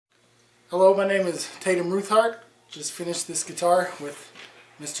Hello, my name is Tatum Ruthhart. Just finished this guitar with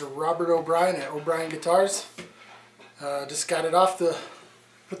Mr. Robert O'Brien at O'Brien Guitars. Just got it off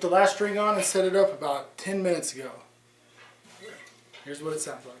put the last string on and set it up about 10 minutes ago. Here's what it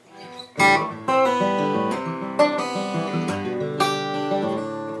sounds like.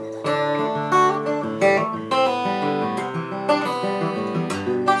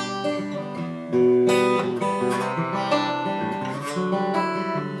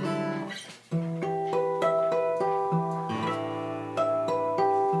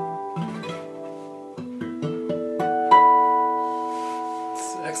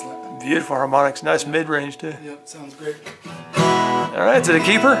 Excellent. Beautiful harmonics, nice mid-range too. Yep, sounds great. All right, is it a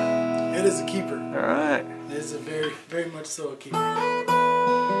keeper? It is a keeper. All right. It is a very much so a keeper.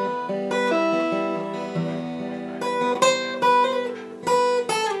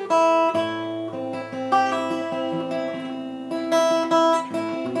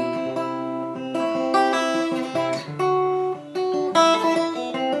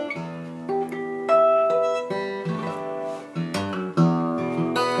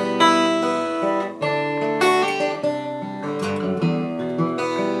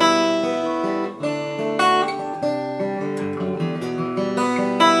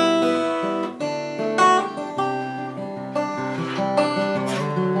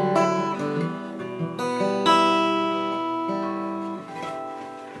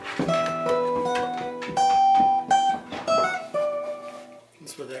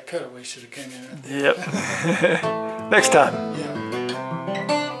 That's where that cutaway should have came in. Yep. Next time. Yeah.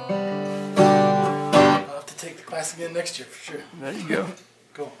 I'll have to take the class again next year for sure. There you go.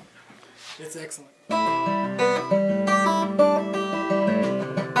 Cool. It's excellent.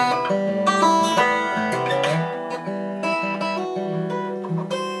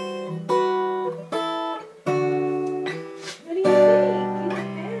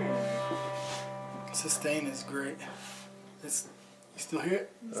 Sustain is great. You still hear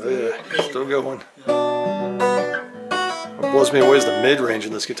it? Oh yeah, still going. What blows me away is the mid-range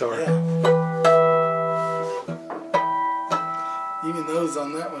in this guitar. Yeah. Even those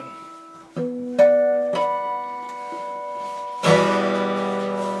on that one.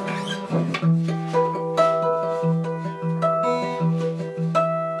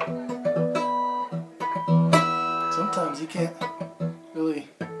 Sometimes you can't really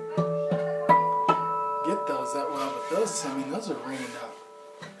get those that well, but those, I mean, those are ringing out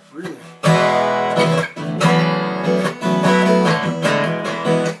really.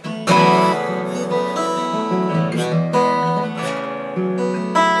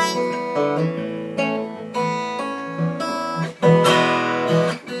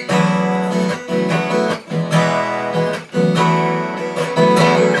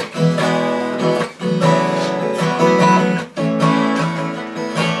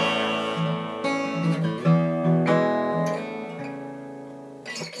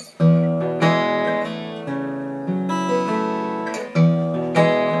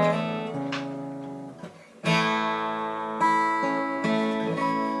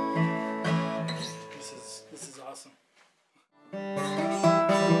 This is awesome.